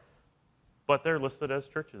are, but they're listed as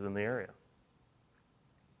churches in the area.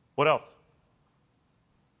 What else?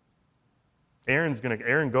 Aaron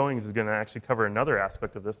Goings is going to actually cover another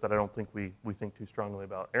aspect of this that I don't think we think too strongly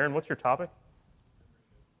about. Aaron, what's your topic?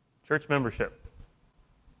 Church membership.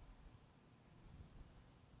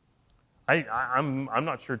 I'm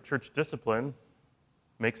not sure church discipline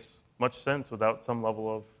makes much sense without some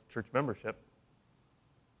level of church membership.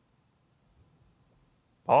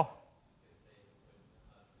 Paul?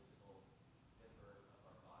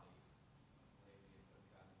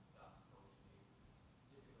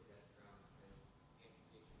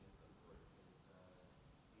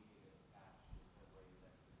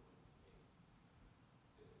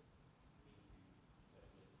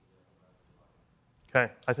 Okay,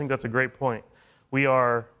 I think that's a great point. We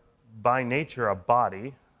are, by nature, a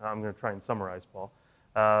body. I'm going to try and summarize, Paul.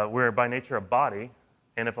 We're, by nature, a body,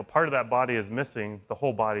 and if a part of that body is missing, the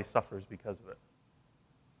whole body suffers because of it.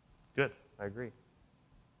 Good, I agree.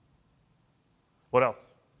 What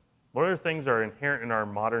else? What other things are inherent in our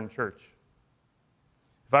modern church?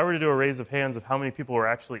 If I were to do a raise of hands of how many people are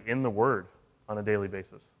actually in the Word on a daily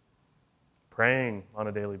basis, praying on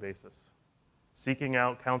a daily basis, seeking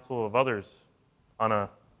out counsel of others on a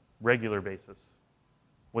regular basis,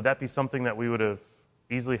 would that be something that we would have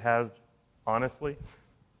easily had, honestly?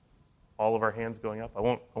 All of our hands going up? I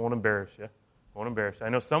won't embarrass you. I won't embarrass you. I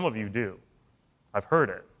know some of you do. I've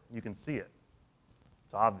heard it. You can see it.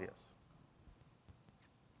 It's obvious.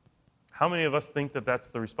 How many of us think that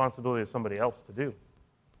that's the responsibility of somebody else to do?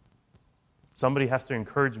 Somebody has to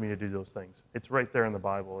encourage me to do those things. It's right there in the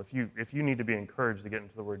Bible. If you need to be encouraged to get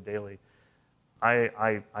into the Word daily,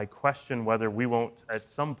 I question whether we won't, at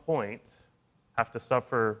some point, have to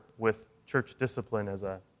suffer with church discipline as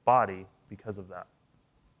a body because of that.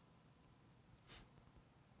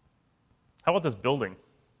 How about this building?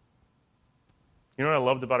 You know what I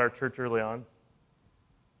loved about our church early on?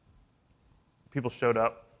 People showed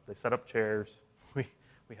up. They set up chairs. We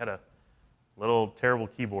had a little terrible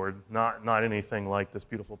keyboard, not anything like this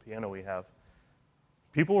beautiful piano we have.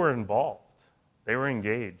 People were involved. They were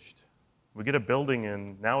engaged. We get a building,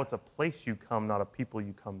 and now it's a place you come, not a people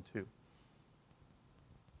you come to.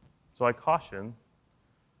 So I caution,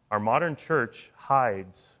 our modern church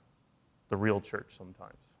hides the real church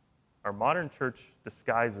sometimes. Our modern church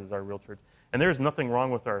disguises our real church. And there's nothing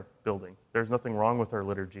wrong with our building. There's nothing wrong with our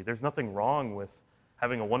liturgy. There's nothing wrong with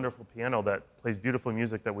having a wonderful piano that plays beautiful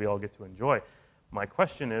music that we all get to enjoy. My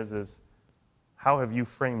question is how have you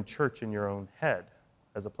framed church in your own head?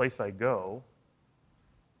 As a place I go,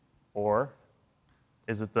 or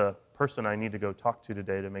is it the person I need to go talk to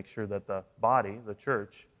today to make sure that the body, the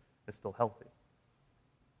church, is still healthy?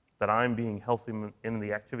 That I'm being healthy in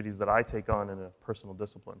the activities that I take on in a personal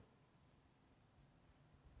discipline.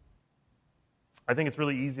 I think it's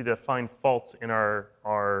really easy to find faults in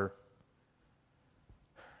our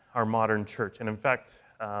modern church. And in fact,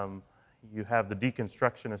 you have the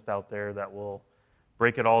deconstructionist out there that will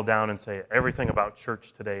break it all down and say everything about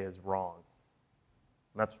church today is wrong.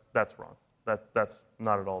 And that's wrong. That's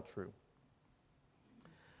not at all true.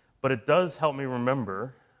 But it does help me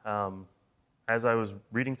remember, as I was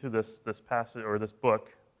reading through this passage or this book,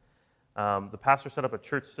 the pastor set up a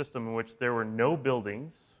church system in which there were no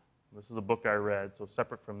buildings. This is a book I read, so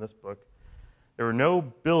separate from this book. There were no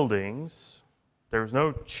buildings. There was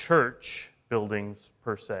no church buildings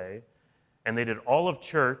per se. And they did all of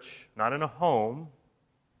church, not in a home,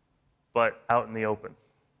 but out in the open.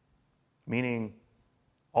 Meaning,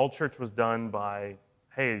 all church was done by,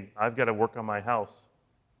 hey, I've got to work on my house.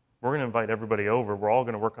 We're going to invite everybody over. We're all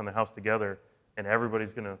going to work on the house together, and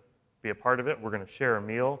everybody's going to be a part of it. We're going to share a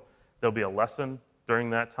meal. There'll be a lesson during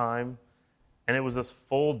that time. And it was this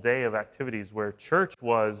full day of activities where church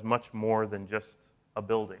was much more than just a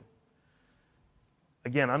building.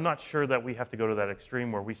 Again, I'm not sure that we have to go to that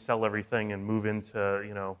extreme where we sell everything and move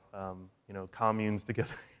into, communes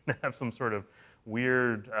together and have some sort of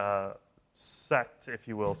weird sect, if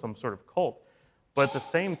you will, some sort of cult. But at the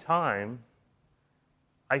same time,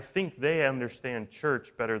 I think they understand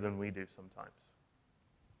church better than we do sometimes.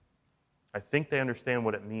 I think they understand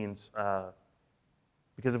what it means.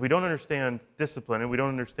 Because if we don't understand discipline and we don't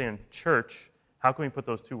understand church, how can we put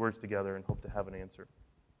those two words together and hope to have an answer?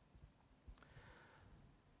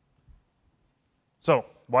 So,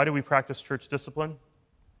 why do we practice church discipline?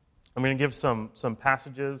 I'm going to give some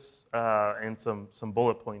passages and some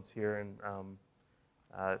bullet points here, and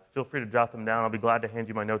feel free to jot them down. I'll be glad to hand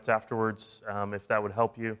you my notes afterwards if that would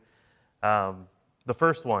help you. The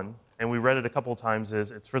first one, and we read it a couple of times,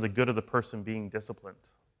 is it's for the good of the person being disciplined.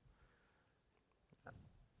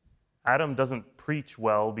 Adam doesn't preach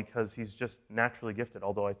well because he's just naturally gifted,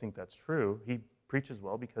 although I think that's true. He preaches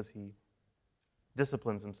well because he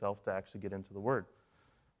disciplines himself to actually get into the Word.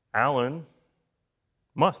 Alan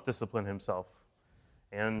must discipline himself,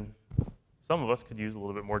 and some of us could use a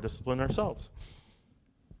little bit more discipline ourselves.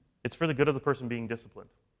 It's for the good of the person being disciplined.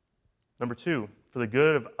 Number two, for the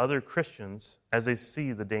good of other Christians as they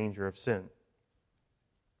see the danger of sin.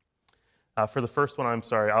 For the first one,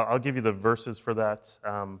 I'll give you the verses for that.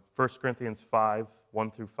 1 Corinthians 5,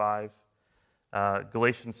 1 through 5.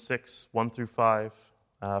 Galatians 6, 1 through 5.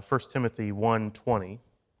 1 Timothy 1, 20.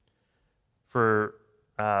 For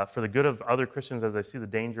the good of other Christians as they see the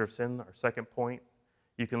danger of sin, our second point,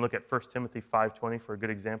 you can look at 1 Timothy 5:20 for a good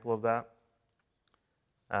example of that.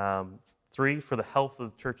 3, for the health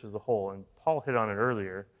of the church as a whole. And Paul hit on it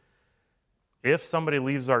earlier. If somebody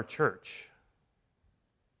leaves our church,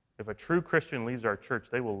 if a true Christian leaves our church,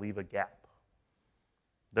 they will leave a gap.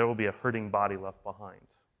 There will be a hurting body left behind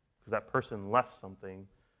because that person left something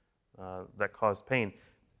that caused pain.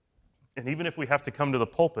 And even if we have to come to the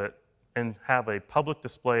pulpit and have a public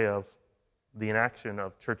display of the inaction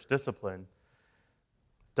of church discipline,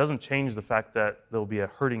 doesn't change the fact that there will be a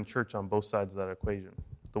hurting church on both sides of that equation.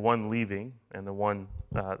 The one leaving and the one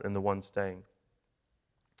staying.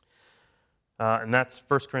 And that's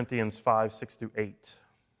 1 Corinthians 5, 6 through 8.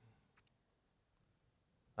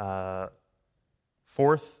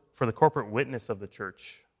 Fourth, for the corporate witness of the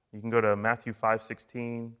church. You can go to Matthew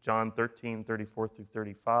 5:16, John 13, 34 through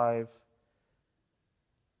 35.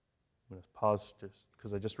 I'm going to pause just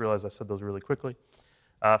because I just realized I said those really quickly.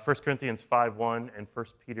 1 Corinthians 5:1 and 1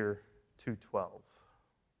 Peter 2:12.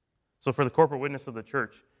 So for the corporate witness of the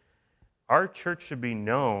church, our church should be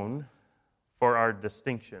known for our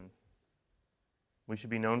distinction. We should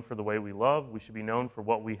be known for the way we love. We should be known for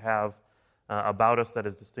what we have about us that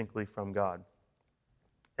is distinctly from God.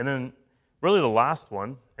 And then really the last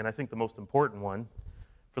one, and I think the most important one,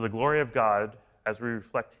 for the glory of God as we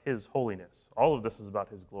reflect His holiness. All of this is about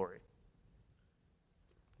His glory.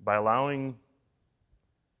 By allowing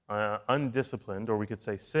undisciplined, or we could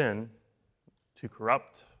say sin, to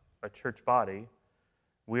corrupt a church body,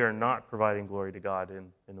 we are not providing glory to God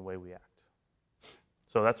in the way we act.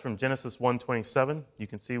 So that's from Genesis 1:27. You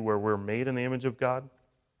can see where we're made in the image of God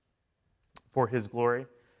for His glory.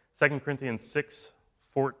 2 Corinthians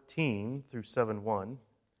 6:14 through 7:1.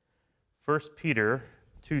 1 Peter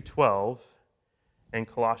 2:12 and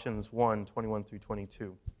Colossians 1:21 through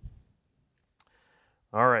 22.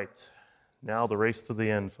 All right, now the race to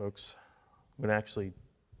the end, folks. I'm going to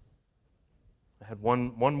I had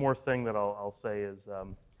one more thing that I'll say is,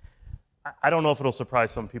 I don't know if it'll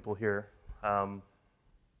surprise some people here,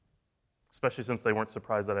 especially since they weren't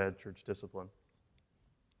surprised that I had church discipline.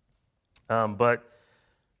 But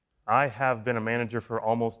I have been a manager for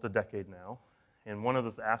almost a decade now, and one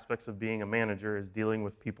of the aspects of being a manager is dealing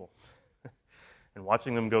with people and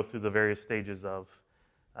watching them go through the various stages of,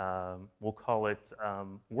 we'll call it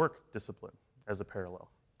work discipline as a parallel.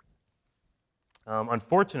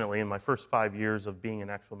 Unfortunately, in my first 5 years of being an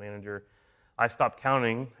actual manager, I stopped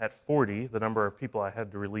counting at 40 the number of people I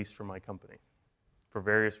had to release from my company for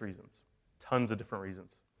various reasons, tons of different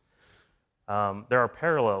reasons. There are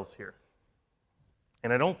parallels here.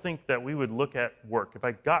 And I don't think that we would look at work. If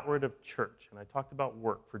I got rid of church, and I talked about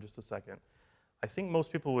work for just a second, I think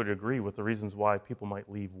most people would agree with the reasons why people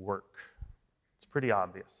might leave work. It's pretty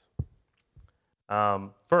obvious.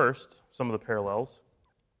 First, some of the parallels.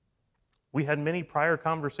 We had many prior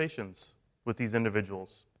conversations with these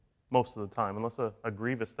individuals most of the time, unless a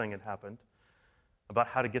grievous thing had happened, about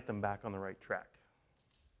how to get them back on the right track.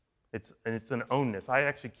 It's an ownness. I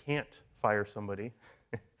actually can't fire somebody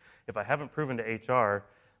if I haven't proven to HR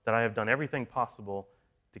that I have done everything possible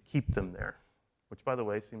to keep them there, which, by the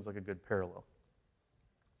way, seems like a good parallel.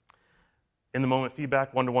 In the moment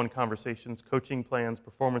feedback, one-to-one conversations, coaching plans,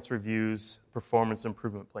 performance reviews, performance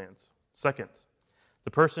improvement plans. Second,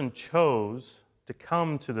 the person chose to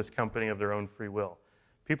come to this company of their own free will.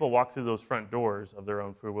 People walk through those front doors of their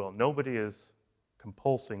own free will. Nobody is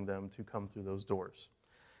compulsing them to come through those doors.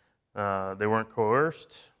 They weren't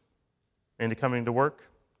coerced into coming to work.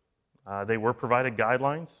 They were provided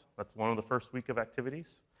guidelines. That's one of the first week of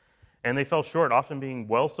activities. And they fell short, often being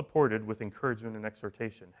well supported with encouragement and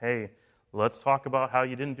exhortation. Hey, let's talk about how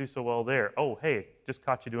you didn't do so well there. Oh, hey, just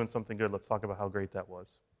caught you doing something good. Let's talk about how great that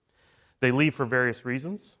was. They leave for various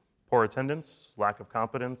reasons: poor attendance, lack of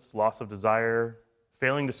competence, loss of desire,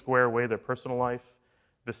 failing to square away their personal life,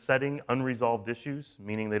 besetting unresolved issues,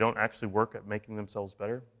 meaning they don't actually work at making themselves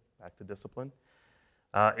better, back to discipline,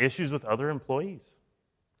 issues with other employees,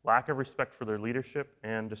 lack of respect for their leadership,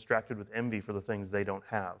 and distracted with envy for the things they don't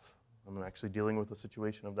have. I'm actually dealing with the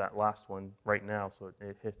situation of that last one right now, so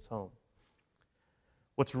it hits home.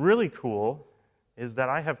 What's really cool is that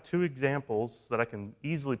I have two examples that I can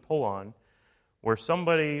easily pull on where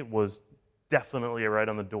somebody was definitely right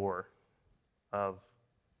on the door of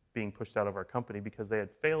being pushed out of our company because they had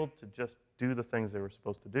failed to just do the things they were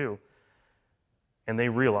supposed to do. And they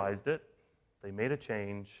realized it, they made a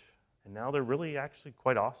change, and now they're really actually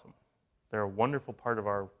quite awesome. They're a wonderful part of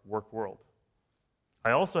our work world.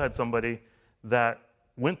 I also had somebody that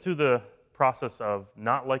went through the process of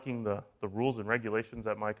not liking the rules and regulations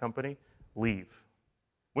at my company, leave.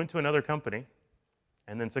 Went to another company,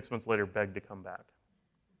 and then 6 months later begged to come back.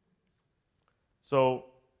 So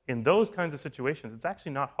in those kinds of situations, it's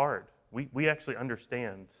actually not hard. We actually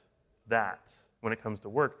understand that when it comes to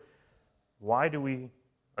work. Why do we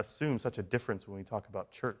assume such a difference when we talk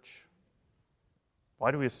about church? Why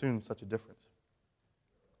do we assume such a difference?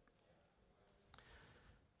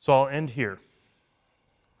 So I'll end here.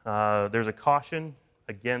 There's a caution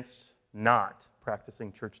against not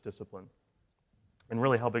practicing church discipline. And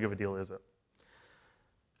really, how big of a deal is it?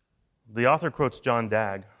 The author quotes John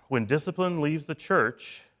Dagg: "When discipline leaves the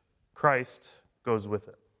church, Christ goes with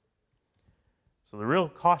it." So the real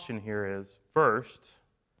caution here is, first,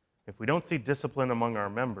 if we don't see discipline among our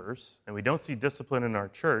members, and we don't see discipline in our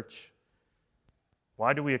church,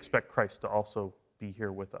 why do we expect Christ to also be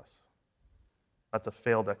here with us? That's a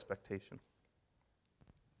failed expectation.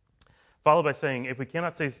 Followed by saying, if we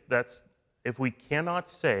cannot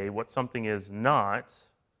say what something is not,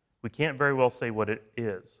 we can't very well say what it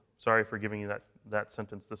is. Sorry for giving you that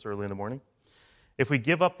sentence this early in the morning. If we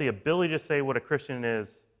give up the ability to say what a Christian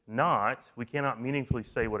is not, we cannot meaningfully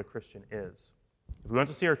say what a Christian is. If we want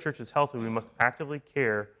to see our churches healthy, we must actively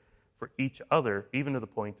care for each other, even to the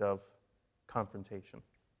point of confrontation.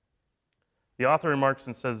 The author remarks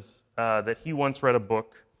and says that he once read a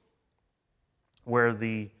book where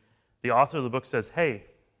the author of the book says, hey,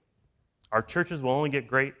 our churches will only get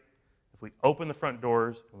great if we open the front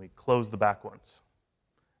doors and we close the back ones.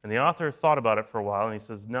 And the author thought about it for a while, and he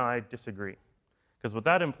says, no, I disagree. Because what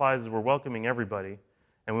that implies is we're welcoming everybody,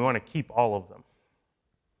 and we want to keep all of them.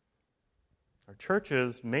 Our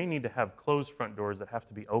churches may need to have closed front doors that have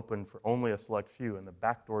to be open for only a select few, and the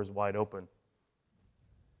back doors wide open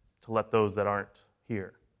to let those that aren't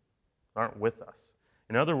here, aren't with us.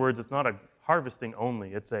 In other words, it's not a harvesting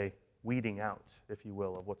only, it's a weeding out, if you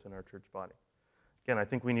will, of what's in our church body. Again, I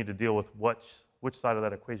think we need to deal with which side of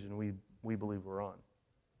that equation we believe we're on.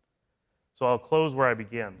 So I'll close where I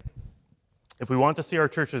began. If we want to see our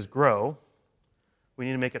churches grow, we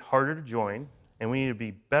need to make it harder to join, and we need to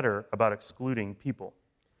be better about excluding people.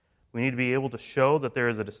 We need to be able to show that there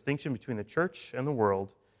is a distinction between the church and the world,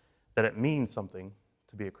 that it means something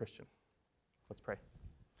to be a Christian. Let's pray.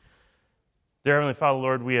 Dear Heavenly Father,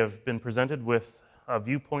 Lord, we have been presented with a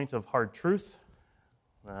viewpoint of hard truth.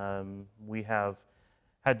 We have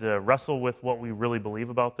had to wrestle with what we really believe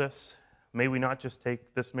about this. May we not just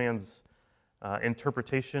take this man's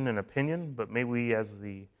interpretation and opinion, but may we, as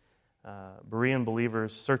the Berean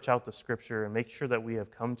believers, search out the Scripture and make sure that we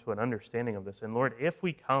have come to an understanding of this. And Lord, if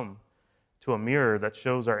we come to a mirror that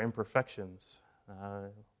shows our imperfections,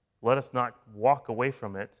 let us not walk away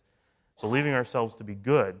from it believing ourselves to be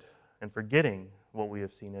good and forgetting what we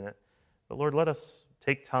have seen in it. But Lord, let us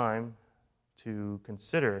take time to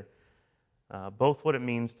consider both what it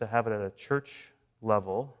means to have it at a church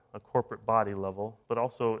level, a corporate body level, but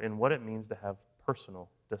also in what it means to have personal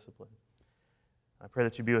discipline. I pray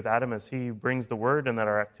that you be with Adam as he brings the word, and that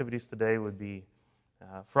our activities today would be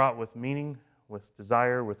fraught with meaning, with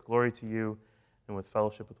desire, with glory to you, and with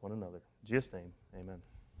fellowship with one another. In Jesus' name, amen.